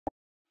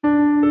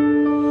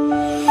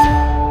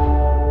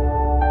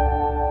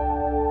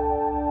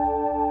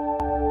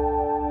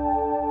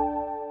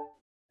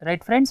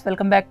Right friends,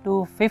 welcome back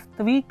to 5th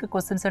week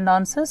questions and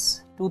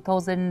answers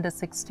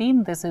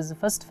 2016. This is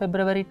 1st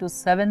February to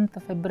 7th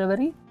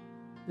February.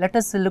 Let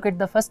us look at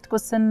the first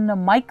question.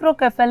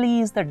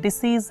 Microcephaly is the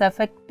disease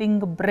affecting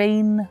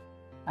brain,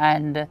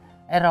 and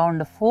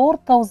around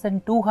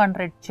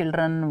 4,200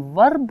 children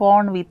were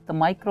born with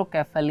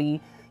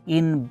microcephaly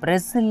in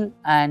Brazil,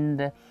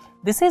 and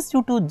this is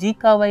due to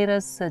Zika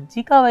virus.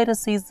 Zika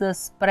virus is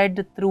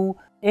spread through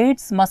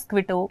Aedes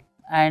mosquito,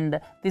 and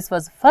this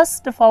was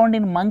first found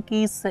in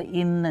monkeys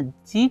in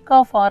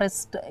Zika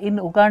forest in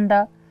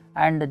Uganda.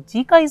 And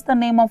Zika is the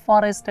name of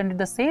forest, and at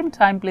the same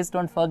time, please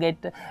don't forget,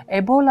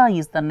 Ebola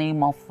is the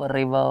name of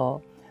river.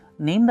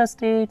 Name the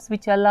states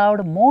which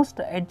allowed most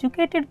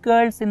educated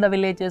girls in the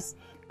villages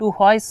to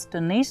hoist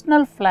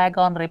national flag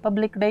on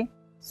Republic Day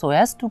so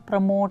as to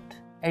promote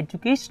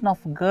education of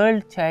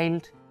girl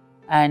child,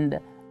 and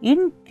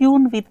in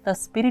tune with the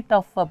spirit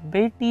of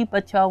Beti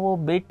Bachao,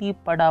 Beti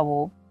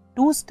Padhao.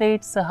 Two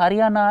states,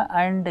 Haryana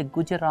and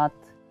Gujarat,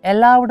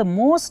 allowed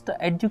most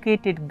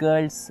educated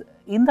girls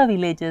in the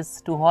villages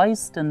to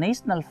hoist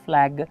national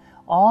flag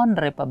on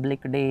Republic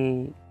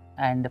Day.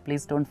 And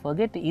please don't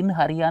forget, in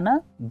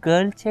Haryana,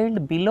 girl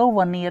child below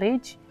 1 year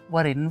age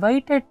were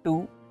invited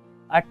to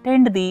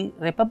attend the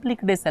Republic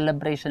Day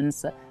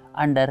celebrations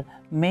under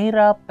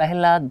Mera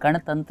Pehla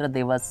Ganatantra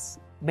Divas,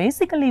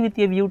 basically with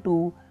a view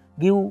to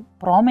give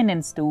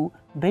prominence to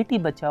Beti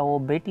Bachao,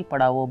 Beti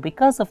Padhao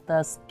because of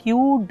the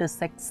skewed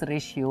sex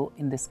ratio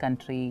in this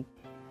country.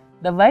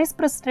 The Vice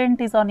President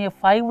is on a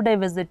 5-day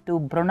visit to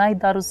Brunei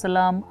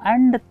Darussalam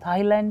and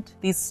Thailand.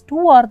 These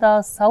two are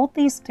the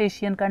Southeast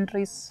Asian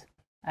countries,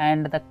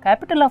 and the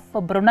capital of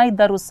Brunei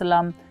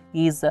Darussalam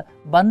is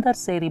Bandar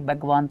Seri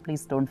Begawan,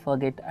 please don't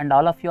forget, and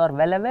all of you are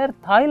well aware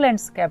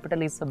Thailand's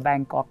capital is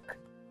Bangkok.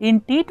 In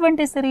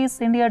T20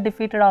 series, India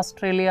defeated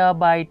Australia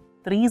by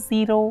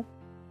 3-0,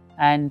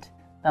 and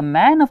the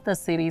man of the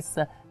series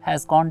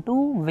has gone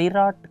to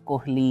Virat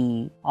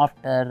Kohli.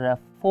 After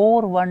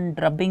 4-1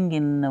 drubbing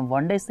in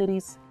one-day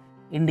series,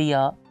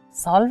 India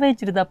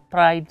salvaged the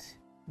pride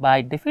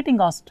by defeating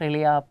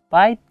Australia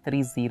by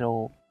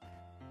 3-0.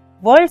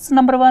 World's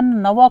number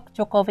 1 Novak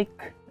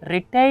Djokovic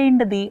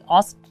retained the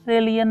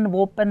Australian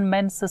Open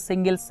men's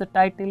singles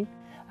title,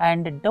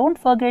 and don't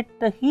forget,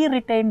 he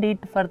retained it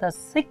for the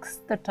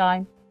 6th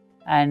time,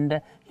 and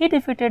he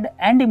defeated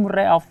Andy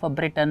Murray of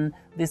Britain.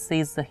 This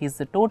is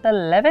his total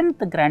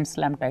 11th Grand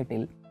Slam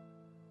title.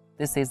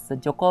 This is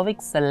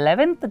Djokovic's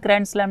 11th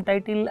Grand Slam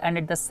title, and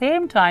at the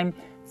same time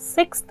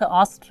 6th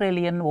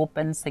Australian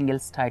Open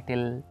singles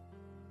title.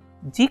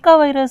 Zika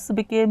virus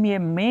became a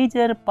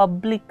major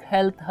public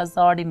health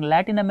hazard in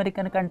Latin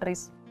American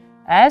countries.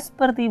 As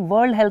per the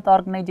World Health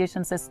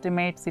Organization's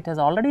estimates, it has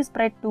already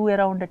spread to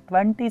around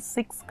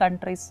 26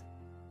 countries.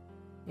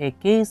 A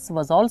case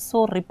was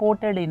also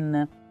reported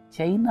in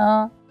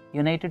China,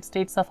 United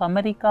States of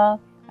America,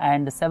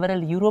 and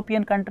several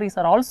European countries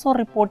are also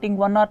reporting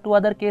 1 or 2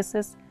 other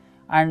cases.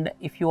 And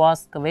if you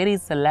ask where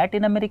is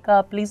Latin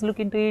America, please look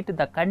into it.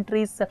 The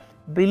countries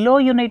below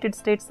United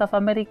States of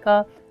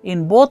America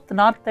in both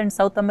North and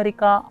South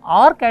America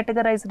are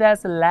categorized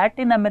as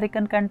Latin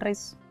American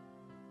countries.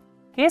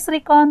 K.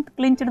 Srikanth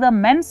clinched the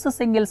men's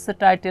singles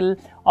title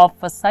of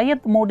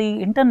Syed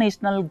Modi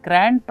International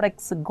Grand Prix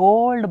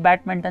Gold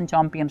Badminton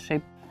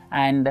Championship,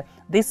 and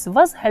this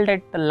was held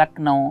at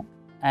Lucknow,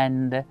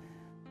 and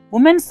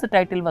women's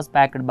title was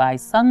backed by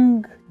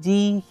Sung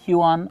Ji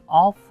Hyun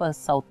of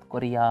South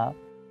Korea.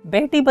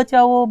 Beti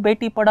Bachao,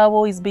 Beti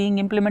Padhao is being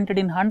implemented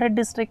in 100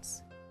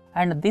 districts,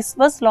 and this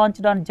was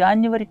launched on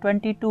January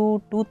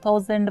 22,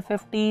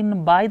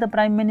 2015 by the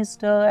Prime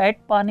Minister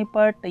at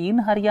Panipat in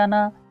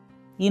Haryana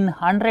in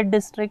 100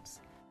 districts,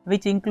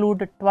 which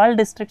include 12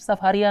 districts of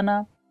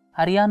Haryana.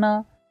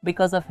 Haryana,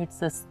 because of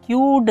its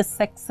skewed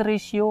sex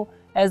ratio,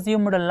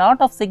 assumed a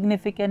lot of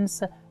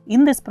significance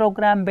in this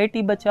program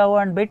Beti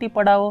Bachao and Beti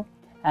Padhao,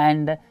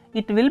 and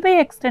it will be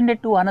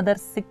extended to another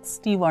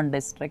 61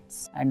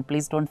 districts. And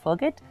please don't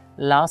forget,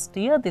 last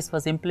year this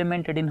was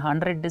implemented in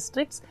 100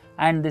 districts,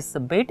 and this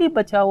Beti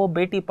Bachao,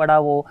 Beti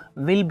Padhao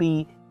will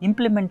be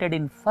implemented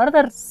in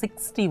further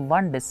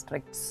 61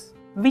 districts.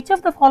 Which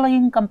of the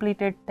following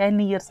completed 10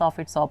 years of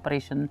its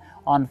operation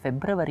on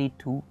February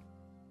 2?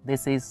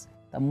 This is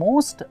the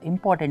most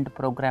important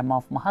program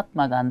of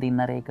Mahatma Gandhi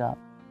Narega,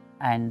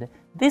 and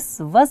this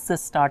was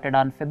started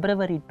on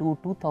February 2,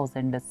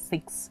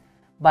 2006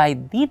 by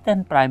the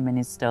then Prime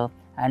Minister,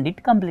 and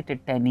it completed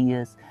 10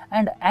 years.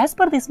 And as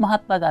per this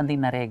Mahatma Gandhi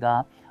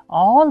Narega,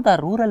 all the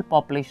rural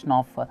population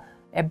of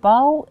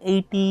above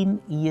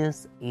 18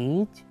 years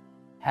age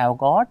have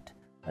got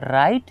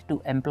right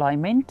to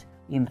employment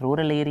in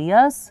rural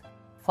areas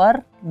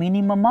for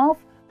minimum of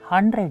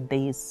 100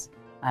 days.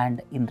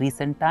 And in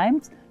recent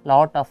times,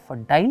 lot of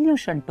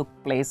dilution took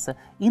place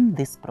in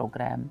this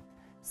program.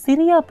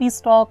 Syria peace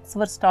talks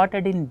were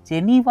started in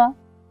Geneva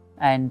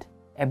and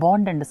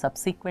abandoned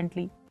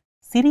subsequently.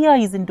 Syria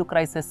is into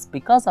crisis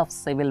because of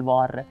civil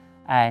war,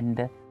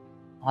 and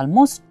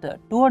almost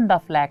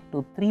 2.5 lakh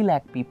to 3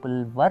 lakh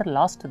people were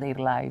lost their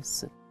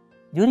lives.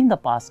 during the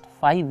past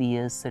 5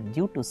 years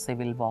due to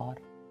civil war.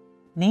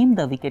 Name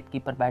the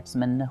wicketkeeper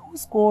batsman who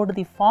scored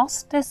the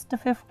fastest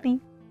 50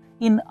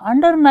 in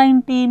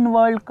under-19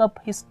 World Cup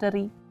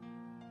history.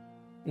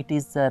 It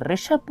is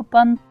Rishabh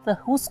Pant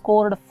who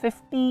scored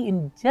 50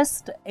 in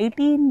just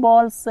 18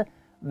 balls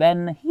when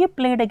he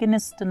played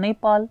against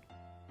Nepal,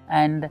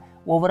 and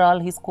overall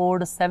he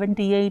scored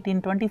 78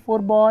 in 24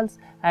 balls.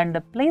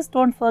 And please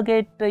don't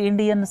forget,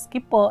 Indian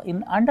skipper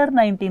in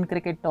under-19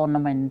 cricket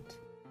tournament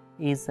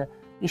is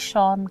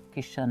Ishan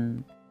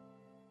Kishan.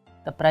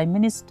 The Prime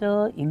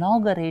Minister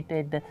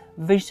inaugurated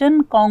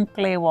Vision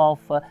Conclave of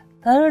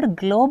 3rd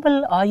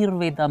Global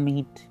Ayurveda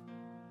Meet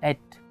at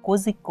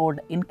Kozhikode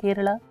in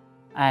Kerala,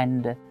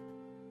 and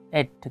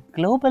at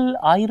Global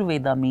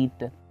Ayurveda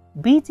Meet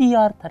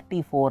BGR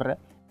 34,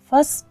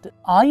 first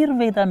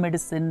Ayurveda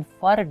medicine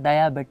for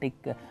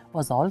diabetic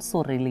was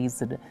also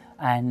released,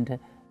 and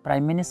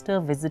Prime Minister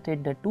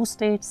visited 2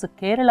 states,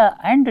 Kerala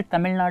and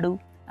Tamil Nadu.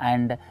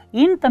 And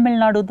in Tamil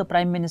Nadu, the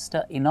Prime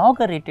Minister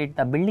inaugurated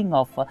the building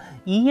of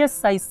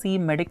ESIC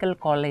Medical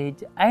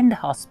College and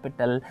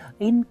Hospital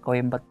in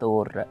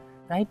Coimbatore.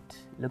 Right?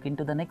 Look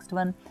into the next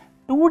one.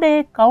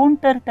 2-day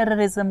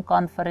counter-terrorism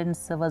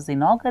conference was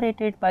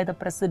inaugurated by the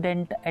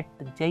President at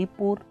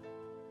Jaipur.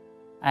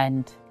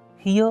 And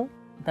here,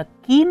 the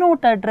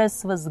keynote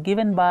address was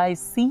given by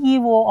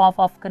CEO of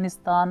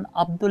Afghanistan,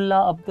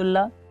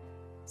 Abdullah.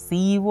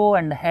 CEO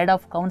and Head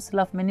of Council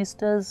of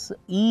Ministers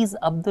is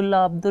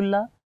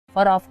Abdullah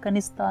for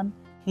Afghanistan.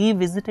 He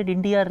visited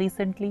India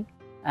recently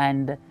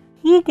and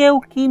he gave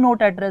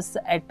keynote address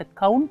at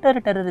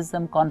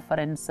counter-terrorism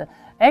conference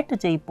at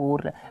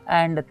Jaipur,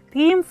 and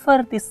theme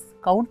for this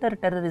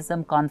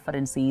counter-terrorism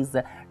conference is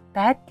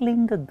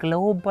tackling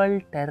global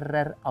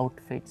terror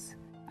outfits.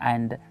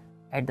 And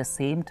at the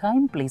same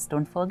time, please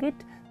don't forget,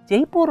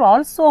 Jaipur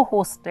also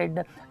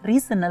hosted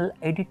Regional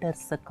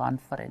Editors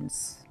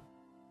Conference.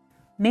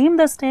 Name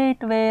the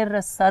state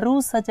where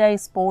Saru Sajai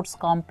Sports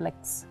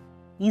Complex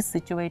is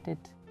situated.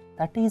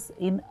 That is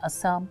in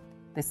Assam.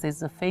 This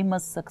is a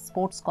famous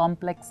sports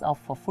complex of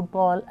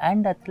football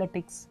and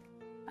athletics,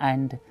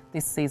 and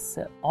this is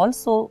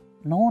also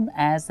known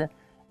as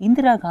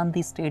Indira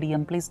Gandhi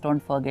Stadium. Please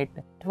don't forget,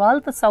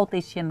 12th South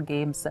Asian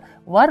Games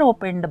were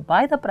opened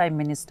by the Prime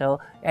Minister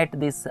at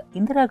this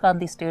Indira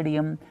Gandhi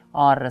Stadium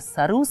or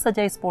Saru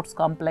Sajai Sports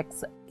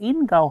Complex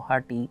in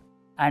Guwahati.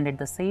 And at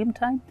the same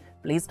time,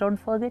 please don't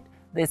forget,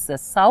 this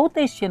South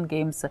Asian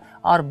Games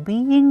are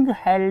being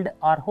held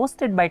or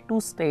hosted by 2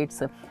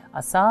 states,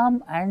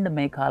 Assam and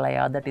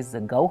Meghalaya, that is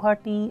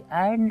Guwahati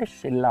and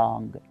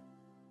Shillong.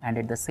 And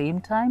at the same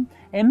time,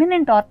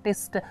 eminent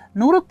artist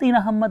Nuruddin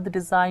Ahmad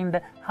designed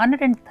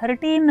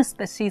 113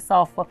 species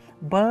of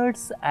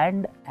birds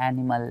and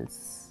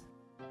animals.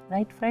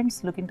 Right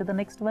friends, look into the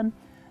next one.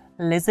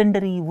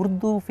 Legendary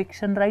Urdu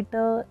fiction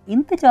writer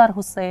Intijar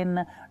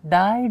Hussain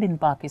died in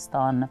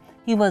Pakistan.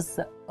 He was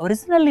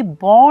originally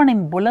born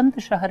in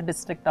Bulandshahr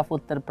district of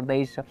Uttar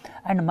Pradesh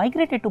and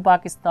migrated to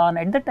Pakistan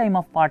at the time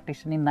of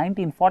partition in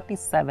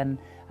 1947,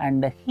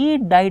 and he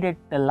died at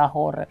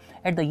Lahore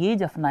at the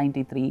age of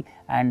 93,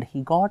 and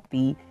he got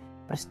the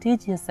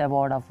prestigious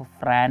award of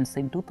France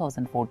in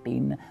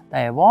 2014.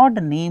 The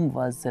award name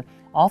was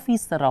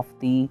Officer of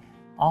the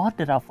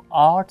Order of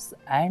Arts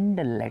and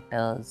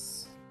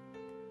Letters.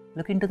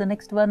 Look into the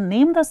next one.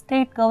 Name the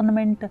state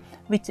government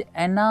which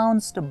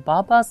announced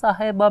Baba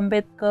Saheb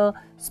Ambedkar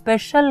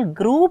Special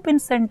Group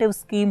Incentive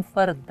Scheme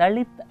for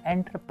Dalit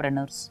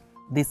Entrepreneurs.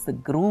 This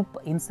group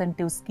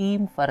incentive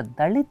scheme for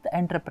Dalit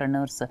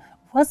entrepreneurs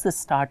was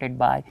started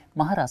by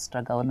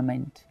Maharashtra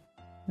government.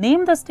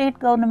 Name the state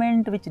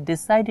government which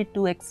decided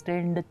to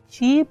extend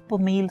cheap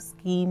meal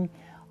scheme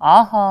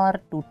Ahar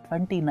to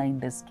 29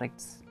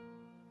 districts.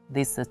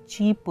 This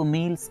cheap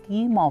meal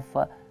scheme of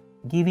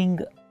giving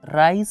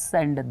rice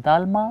and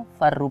dalma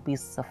for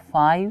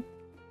 ₹5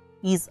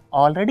 is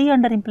already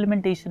under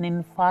implementation in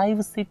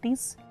 5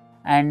 cities,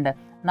 and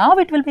now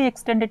it will be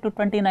extended to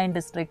 29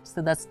 districts.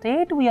 The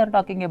state we are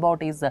talking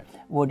about is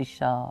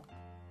Odisha.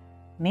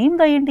 Name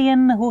the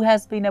Indian who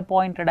has been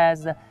appointed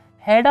as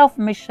Head of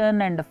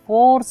Mission and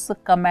Force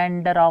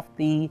Commander of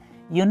the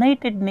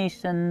United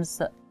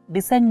Nations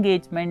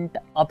Disengagement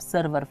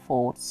Observer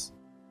Force.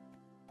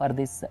 For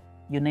this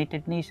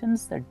United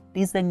Nations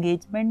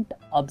Disengagement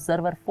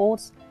Observer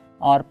Force,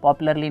 or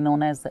popularly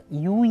known as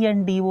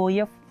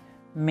UNDOF,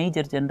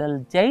 Major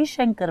General Jai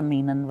Shankar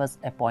Menon was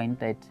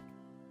appointed.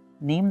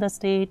 Name the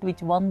state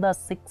which won the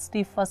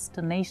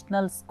 61st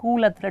National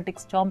School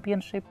Athletics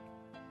Championship.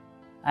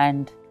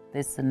 And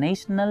this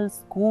National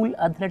School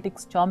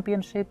Athletics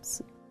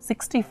Championships,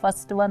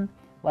 61st one,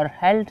 were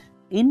held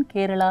in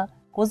Kerala,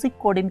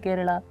 Kozhikode in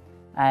Kerala.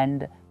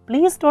 And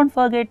please don't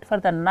forget, for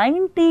the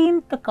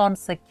 19th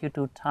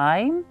consecutive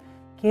time,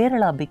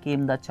 Kerala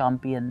became the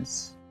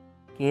champions.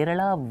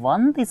 Kerala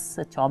won this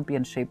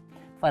championship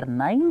for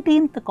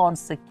 19th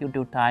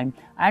consecutive time,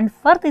 and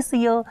for this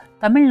year,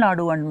 Tamil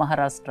Nadu and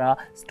Maharashtra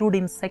stood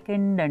in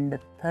 2nd and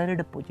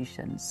 3rd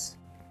positions.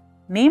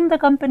 Name the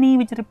company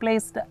which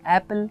replaced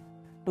Apple.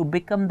 to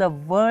become the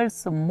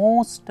world's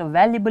most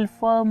valuable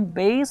firm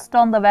based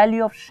on the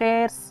value of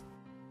shares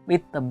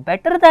with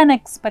better than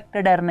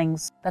expected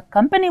earnings. The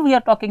company we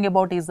are talking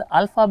about is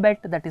Alphabet,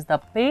 that is the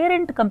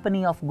parent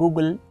company of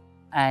Google,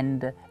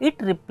 and it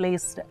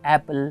replaced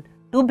Apple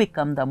to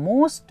become the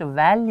most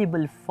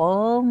valuable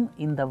firm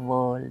in the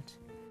world.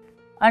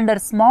 Under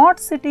Smart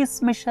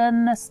Cities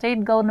mission,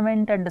 state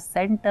government and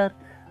center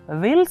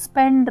will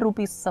spend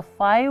rupees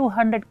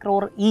 500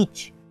 crore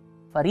each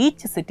for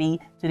each city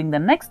during the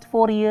next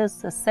 4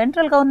 years.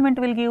 Central government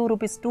will give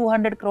rupees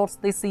 200 crores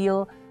this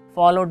year,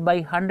 followed by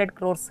 100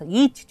 crores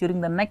each during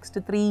the next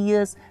 3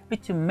 years,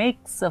 which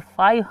makes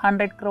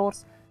 500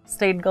 crores.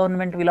 State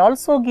government will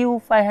also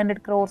give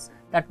 500 crores.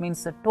 That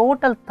means a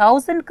total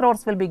 1000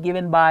 crores will be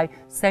given by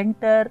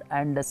center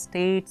and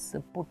states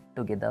put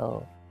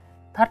together.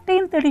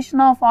 13th edition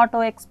of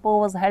Auto Expo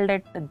was held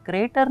at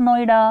Greater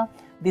Noida.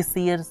 This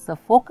year's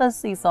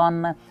focus is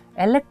on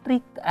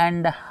electric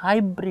and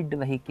hybrid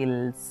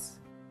vehicles.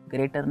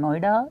 Greater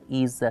Noida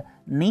is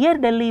near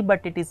Delhi,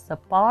 but it is a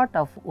part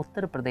of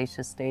Uttar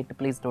Pradesh state.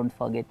 Please don't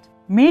forget.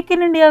 Make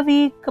in India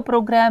Week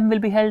program will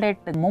be held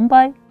at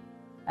Mumbai,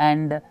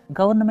 and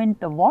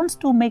government wants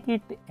to make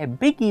it a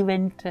big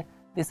event.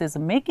 This is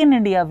Make in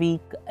India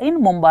Week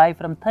in Mumbai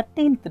from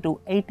 13th to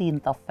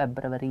 18th of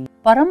February.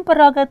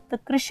 Paramparagat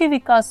Krishi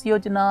Vikas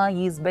Yojana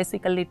is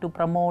basically to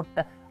promote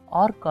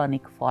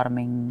organic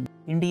farming.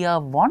 India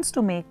wants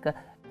to make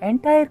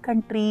entire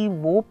country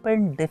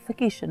open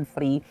defecation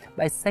free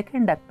by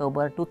 2nd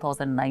October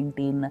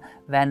 2019,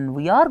 when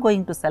we are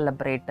going to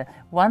celebrate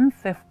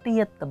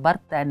 150th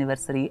birth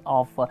anniversary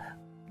of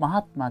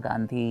Mahatma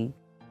Gandhi.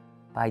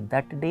 By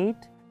that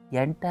date,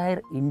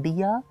 entire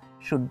India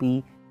should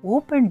be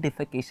open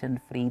defecation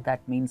free.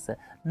 That means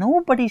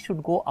nobody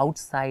should go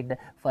outside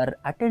for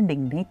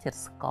attending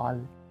nature's call.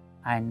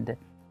 And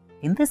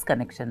in this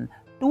connection,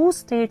 2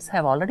 states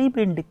have already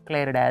been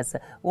declared as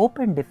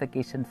open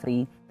defecation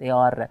free. They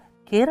are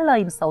Kerala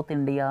in South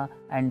India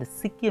and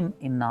Sikkim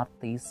in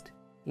Northeast.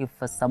 If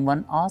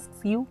someone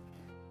asks you,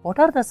 what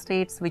are the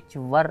states which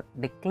were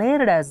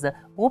declared as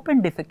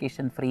open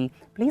defecation free,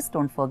 please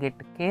don't forget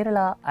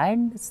Kerala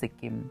and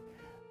Sikkim.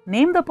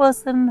 Name the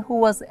person who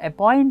was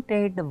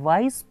appointed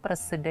Vice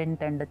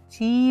President and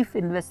Chief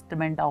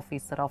Investment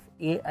Officer of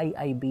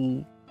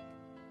AIIB.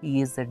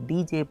 He is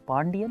DJ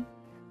Pandian.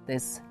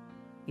 This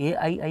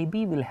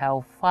AIIB will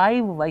have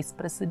 5 Vice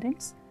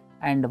Presidents,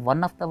 and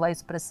one of the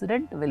Vice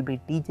President will be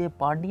DJ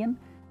Pandian,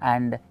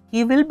 and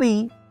he will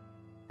be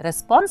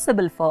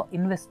responsible for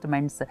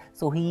investments.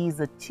 So he is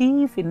a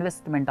Chief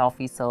Investment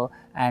Officer,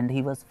 and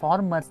he was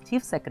former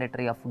Chief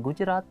Secretary of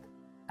Gujarat,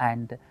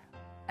 and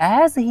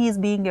as he is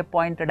being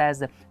appointed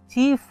as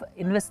Chief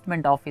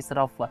Investment Officer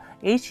of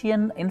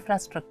Asian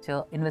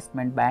Infrastructure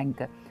Investment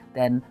Bank,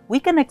 then we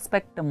can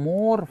expect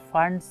more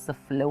funds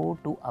flow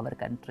to our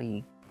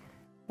country.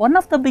 One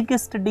of the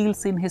biggest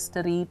deals in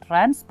history,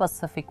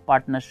 Trans-Pacific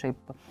Partnership,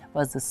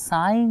 was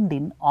signed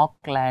in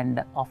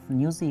Auckland of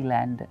New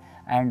Zealand,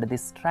 and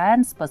this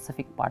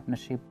Trans-Pacific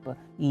Partnership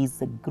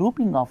is a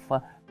grouping of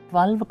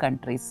 12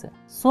 countries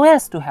so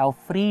as to have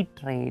free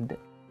trade.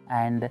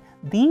 And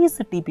these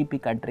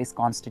TPP countries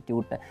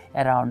constitute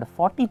around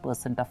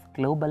 40% of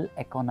global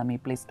economy.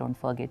 Please don't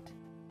forget.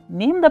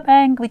 Name the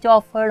bank which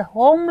offered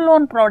home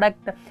loan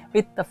product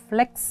with the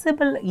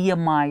flexible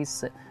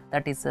EMIs.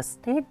 That is the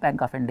State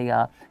Bank of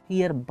India.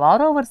 Here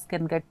borrowers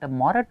can get a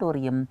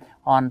moratorium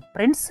on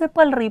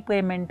principal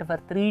repayment for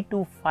 3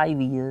 to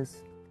 5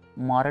 years.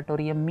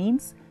 Moratorium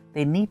means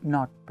they need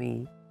not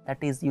pay.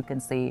 That is, you can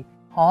say,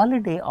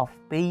 holiday of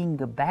paying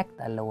back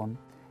the loan.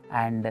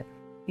 And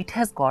it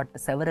has got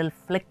several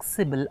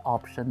flexible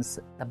options.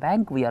 The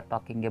bank we are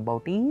talking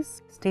about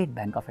is State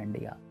Bank of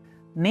India.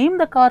 Name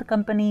the car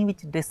company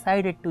which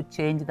decided to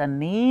change the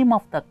name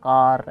of the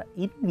car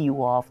in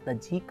view of the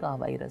Zika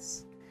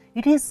virus.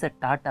 It is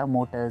Tata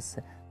Motors.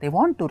 They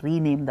want to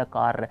rename the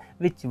car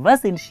which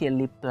was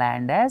initially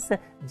planned as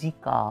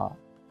Zika,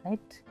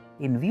 right?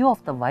 In view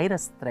of the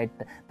virus threat,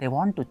 they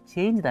want to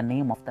change the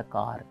name of the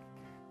car.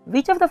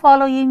 Which of the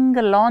following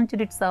launched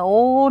its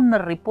own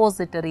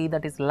repository,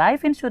 that is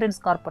Life Insurance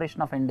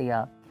Corporation of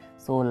India?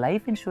 So,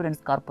 Life Insurance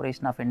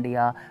Corporation of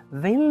India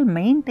will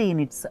maintain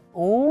its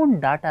own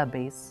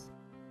database,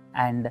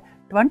 and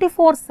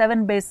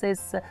 24/7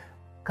 basis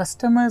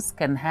customers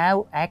can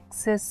have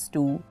access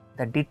to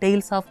the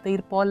details of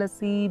their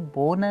policy,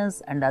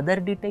 bonus and other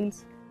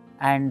details,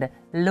 and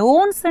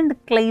loans and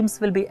claims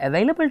will be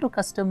available to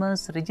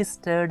customers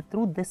registered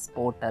through this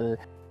portal.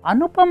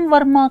 Anupam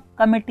Verma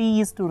committee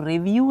is to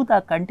review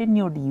the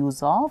continued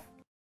use of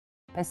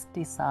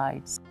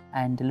pesticides.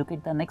 And look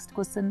at the next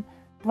question.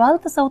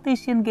 12th South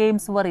Asian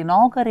Games were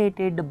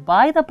inaugurated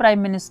by the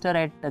Prime Minister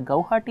at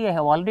Guwahati. I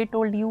have already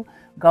told you,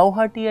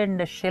 Guwahati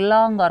and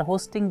Shillong are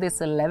hosting this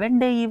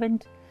 11-day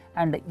event,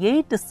 and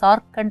 8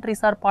 SAARC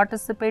countries are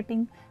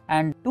participating,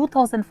 and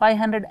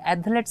 2,500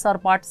 athletes are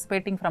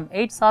participating from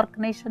 8 SAARC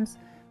nations.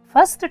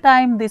 First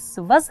time this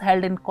was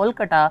held in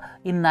Kolkata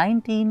in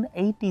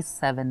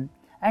 1987.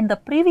 and the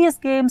previous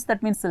games,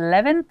 that means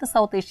 11th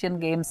South Asian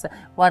Games,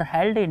 were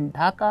held in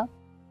Dhaka,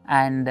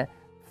 and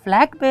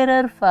flag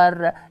bearer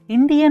for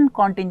Indian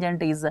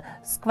contingent is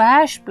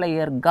squash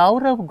player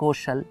Gaurav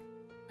Ghoshal,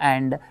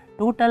 and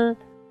total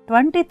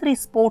 23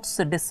 sports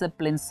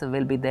disciplines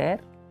will be there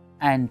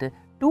and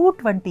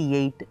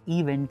 228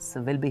 events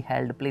will be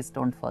held, please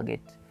don't forget.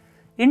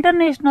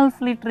 International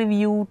Fleet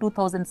Review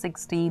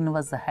 2016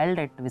 was held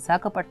at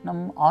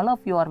Visakhapatnam, all of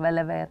you are well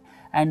aware,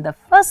 and the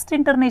first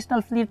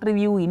International Fleet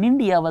Review in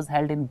India was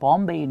held in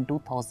Bombay in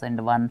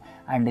 2001,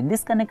 and in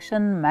this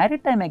connection,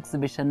 Maritime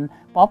Exhibition,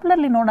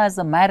 popularly known as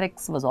the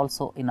MAREX, was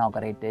also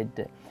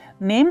inaugurated.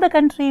 Name the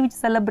country which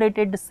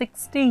celebrated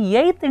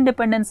 68th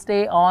Independence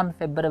Day on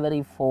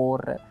February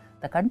 4.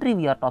 The country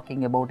we are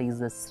talking about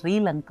is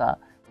Sri Lanka,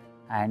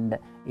 and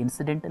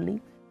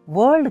incidentally,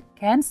 World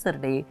Cancer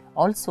Day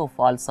also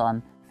falls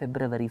on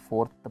February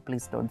 4th,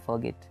 please don't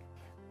forget.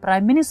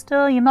 Prime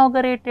Minister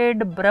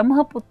inaugurated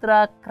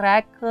Brahmaputra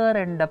Cracker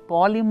and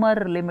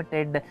Polymer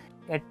Limited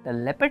at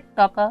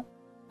Lepetaka,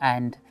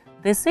 and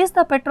this is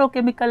the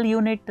petrochemical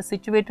unit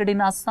situated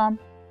in Assam.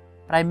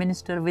 Prime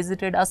Minister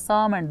visited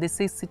Assam, and this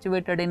is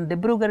situated in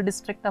Dibrugarh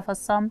district of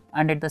Assam,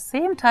 and at the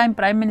same time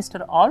Prime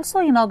Minister also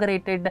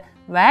inaugurated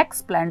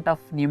wax plant of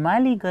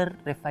Numaligarh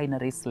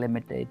Refineries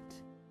Limited,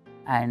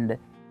 and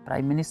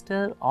Prime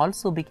Minister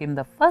also became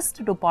the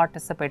first to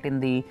participate in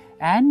the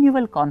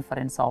annual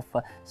conference of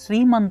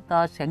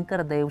Srimanta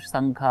Shankaradev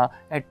Sangha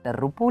at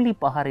Rupoli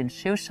Pahar in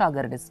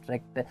Shivsagar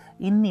district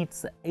in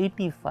its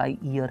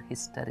 85-year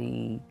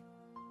history.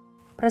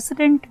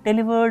 President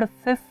delivered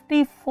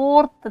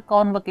 54th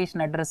convocation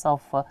address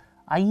of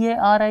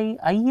IARI.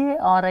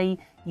 IARI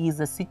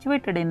is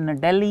situated in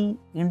Delhi,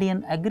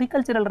 Indian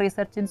Agricultural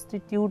Research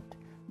Institute,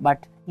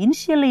 but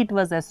initially it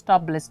was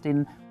established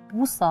in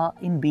Pusa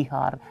in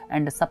Bihar,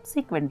 and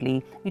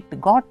subsequently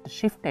it got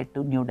shifted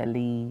to New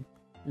Delhi.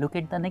 Look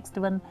at the next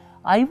one.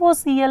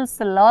 IOCL's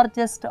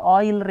largest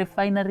oil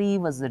refinery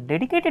was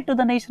dedicated to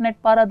the nation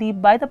at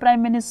Paradip by the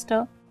Prime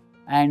Minister,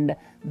 and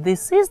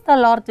this is the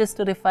largest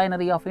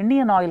refinery of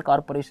Indian Oil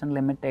Corporation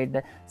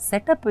Limited,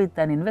 set up with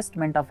an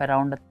investment of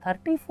around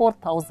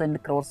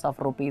 34,000 crores of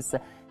rupees.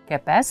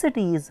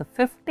 Capacity is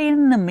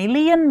 15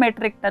 million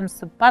metric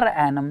tons per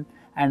annum,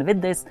 and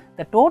with this,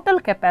 the total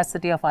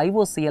capacity of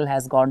IOCL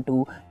has gone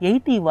to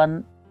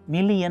 81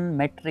 million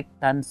metric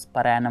tons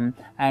per annum,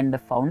 and the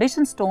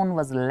foundation stone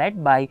was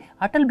laid by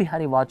Atal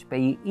Bihari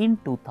Vajpayee in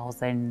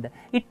 2000.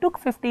 It took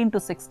 15 to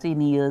 16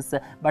 years,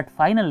 but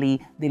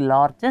finally the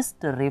largest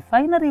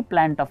refinery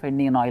plant of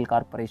Indian Oil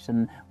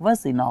Corporation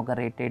was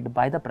inaugurated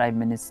by the Prime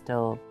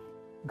Minister.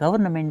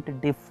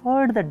 Government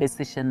deferred the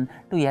decision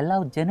to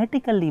allow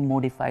genetically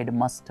modified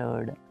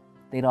mustard.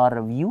 There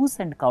are views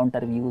and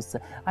counter views.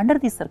 Under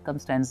these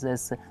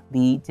circumstances,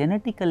 the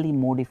genetically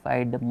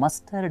modified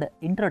mustard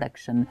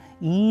introduction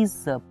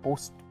is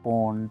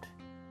postponed.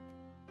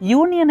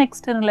 Union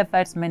External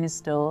Affairs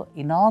Minister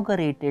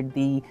inaugurated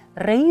the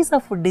Race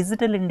of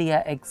Digital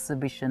India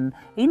exhibition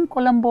in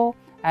Colombo,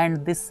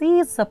 and this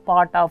is a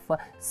part of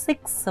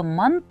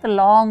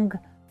 6-month-long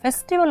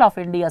Festival of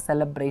India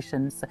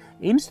celebrations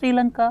in Sri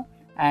Lanka,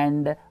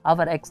 and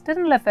our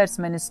External Affairs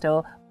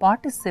Minister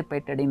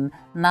participated in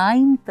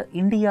 9th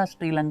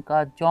India-Sri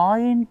Lanka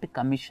Joint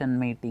Commission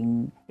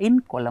meeting in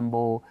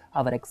Colombo.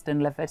 Our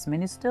External Affairs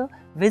Minister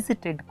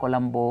visited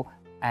Colombo,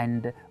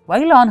 and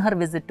while on her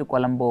visit to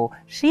Colombo,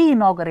 she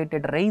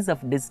inaugurated Rise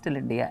of Digital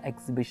India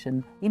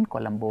exhibition in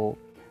Colombo.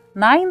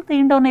 9th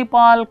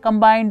Indo-Nepal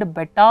combined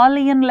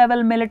battalion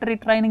level military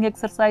training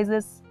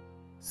exercises,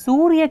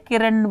 Surya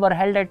Kiran, were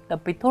held at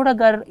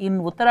Pithodagarh in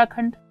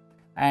Uttarakhand,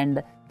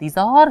 and these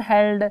are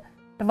held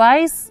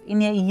twice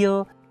in a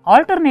year,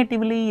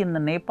 alternatively in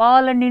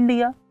Nepal and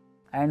India.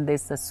 And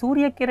this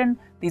Surya Kiran,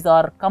 these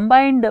are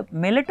combined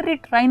military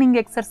training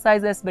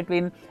exercises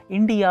between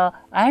India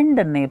and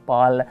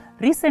Nepal.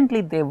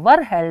 Recently they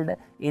were held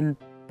in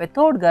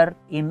Pithodagarh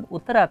in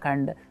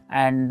Uttarakhand,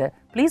 and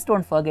please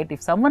don't forget,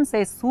 if someone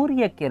says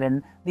Surya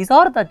Kiran, these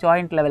are the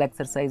joint level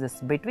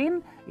exercises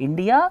between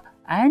India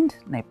and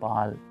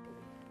Nepal.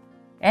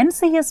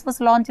 NCS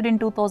was launched in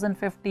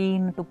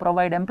 2015 to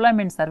provide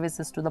employment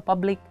services to the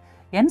public.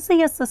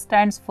 NCS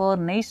stands for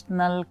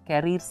National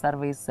Career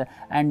Service,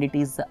 and it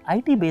is an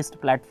IT-based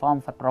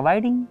platform for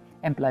providing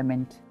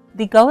employment.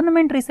 The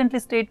government recently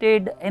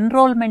stated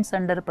enrollments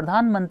under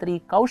Pradhan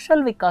Mantri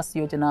Kaushal Vikas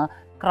Yojana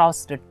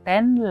crossed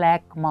 10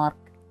 lakh mark,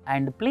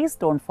 and please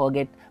don't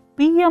forget,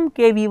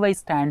 PMKVY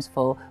stands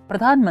for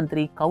Pradhan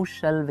Mantri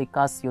Kaushal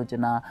Vikas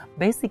Yojana,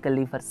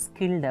 basically for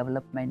skill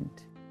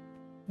development.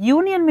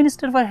 Union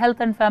Minister for Health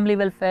and Family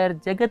Welfare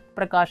Jagat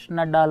Prakash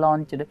Nadda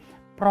launched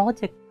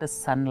Project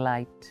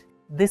Sunlight.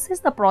 This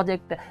is the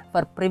project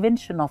for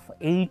prevention of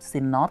AIDS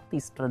in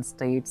northeastern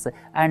states,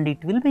 and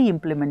it will be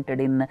implemented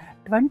in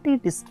 20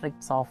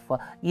 districts of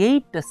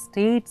 8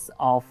 states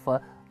of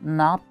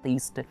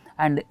northeast,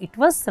 and it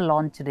was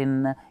launched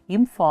in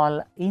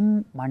Imphal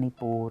in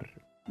Manipur.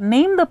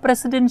 Name the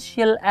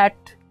presidential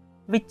act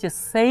which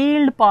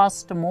sailed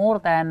past more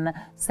than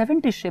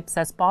 70 ships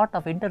as part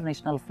of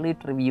International Fleet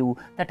Review,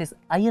 that is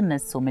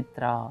INS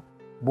Sumitra.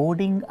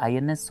 Boarding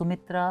INS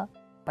Sumitra,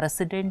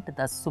 President,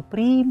 the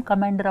Supreme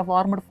Commander of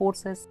Armed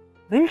Forces,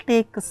 will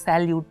take a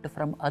salute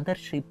from other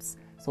ships.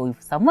 So,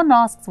 if someone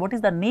asks what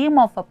is the name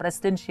of a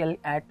presidential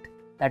yacht,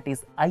 that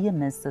is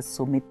INS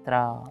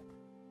Sumitra.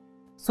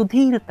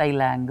 Sudhir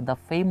Thailang, the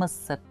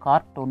famous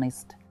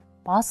cartoonist,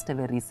 passed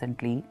away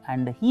recently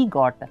and he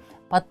got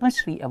Padma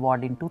Shri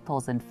Award in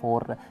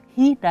 2004.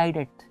 He died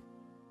at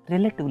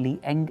relatively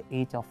young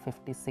age of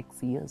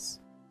 56 years.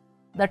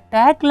 The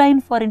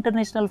tagline for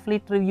International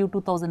Fleet Review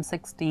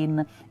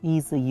 2016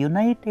 is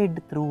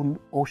United Through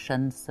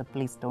Oceans.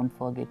 Please don't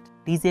forget.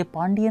 DJ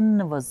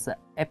Pandian was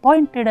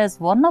appointed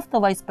as one of the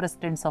vice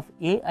presidents of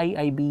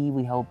AIIB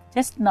we have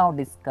just now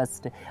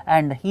discussed,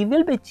 and he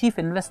will be Chief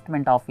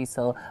Investment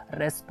Officer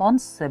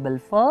responsible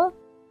for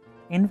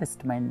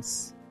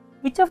investments.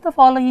 Which of the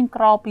following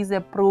crop is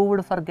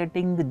approved for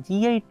getting the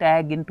GI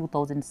tag in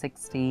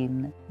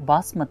 2016?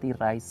 Basmati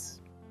rice.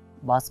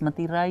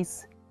 Basmati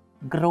rice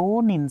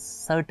grown in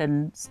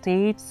certain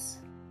states,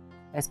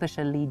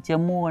 especially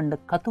Jammu and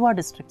Kathua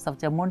districts of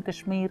Jammu and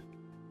Kashmir,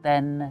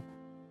 then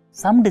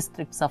some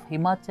districts of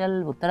Himachal,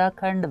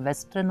 Uttarakhand,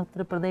 Western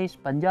Uttar Pradesh,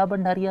 Punjab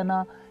and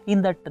Haryana.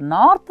 In that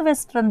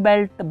northwestern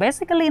belt,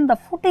 basically in the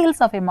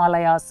foothills of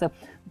Himalayas,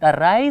 the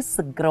rice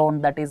grown,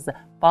 that is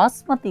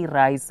Basmati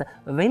rice,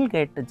 will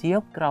get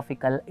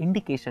geographical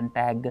indication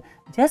tag,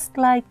 just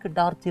like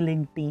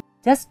Darjeeling tea,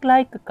 just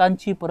like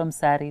Kanchipuram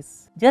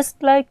saris,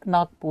 just like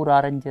Nagpur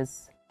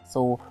oranges.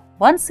 So,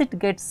 once it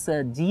gets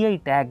a GI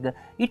tag,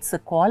 its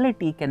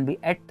quality can be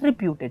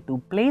attributed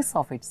to place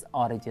of its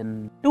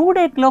origin.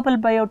 Two-day Global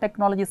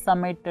Biotechnology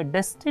Summit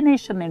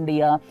Destination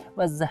India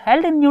was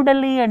held in New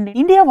Delhi, and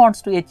India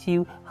wants to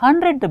achieve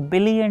 $100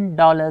 billion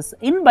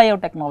in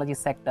biotechnology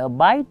sector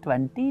by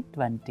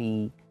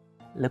 2020.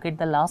 Look at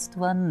the last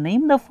one.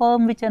 Name the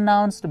firm which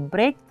announced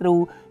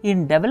breakthrough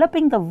in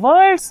developing the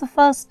world's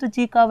first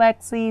Zika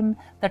vaccine,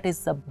 that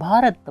is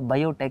Bharat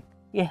Biotech,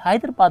 a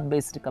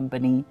Hyderabad-based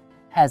company,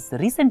 has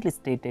recently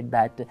stated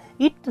that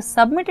it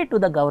submitted to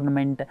the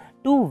government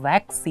 2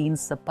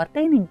 vaccines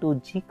pertaining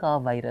to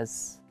Zika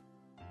virus.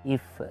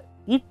 If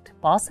it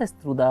passes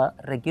through the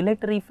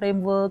regulatory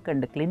framework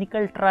and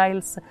clinical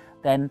trials,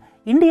 then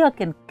India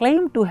can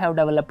claim to have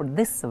developed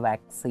this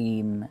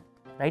vaccine.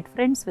 Right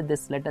friends, with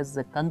this let us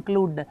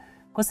conclude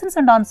questions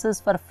and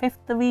answers for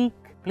 5th week.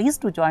 Please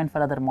do join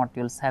for other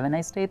modules. Have a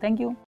nice day. Thank you.